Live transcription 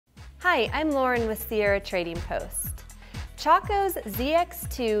Hi, I'm Lauren with Sierra Trading Post. Chaco's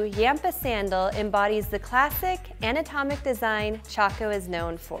ZX2 Yampa sandal embodies the classic anatomic design Chaco is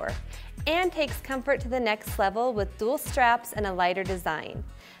known for and takes comfort to the next level with dual straps and a lighter design.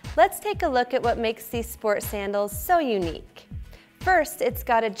 Let's take a look at what makes these sport sandals so unique. First, it's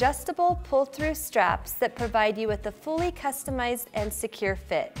got adjustable pull-through straps that provide you with a fully customized and secure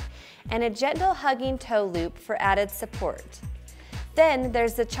fit, and a gentle hugging toe loop for added support. Then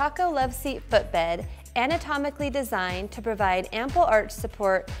there's the Chaco Love Seat footbed, anatomically designed to provide ample arch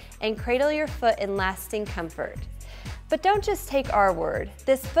support and cradle your foot in lasting comfort. But don't just take our word.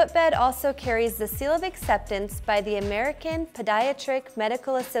 This footbed also carries the seal of acceptance by the American Podiatric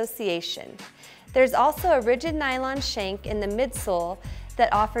Medical Association. There's also a rigid nylon shank in the midsole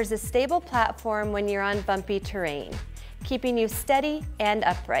that offers a stable platform when you're on bumpy terrain, keeping you steady and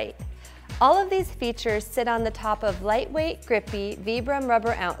upright. All of these features sit on the top of lightweight, grippy Vibram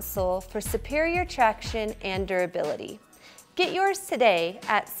rubber outsole for superior traction and durability. Get yours today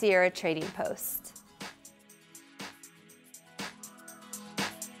at Sierra Trading Post.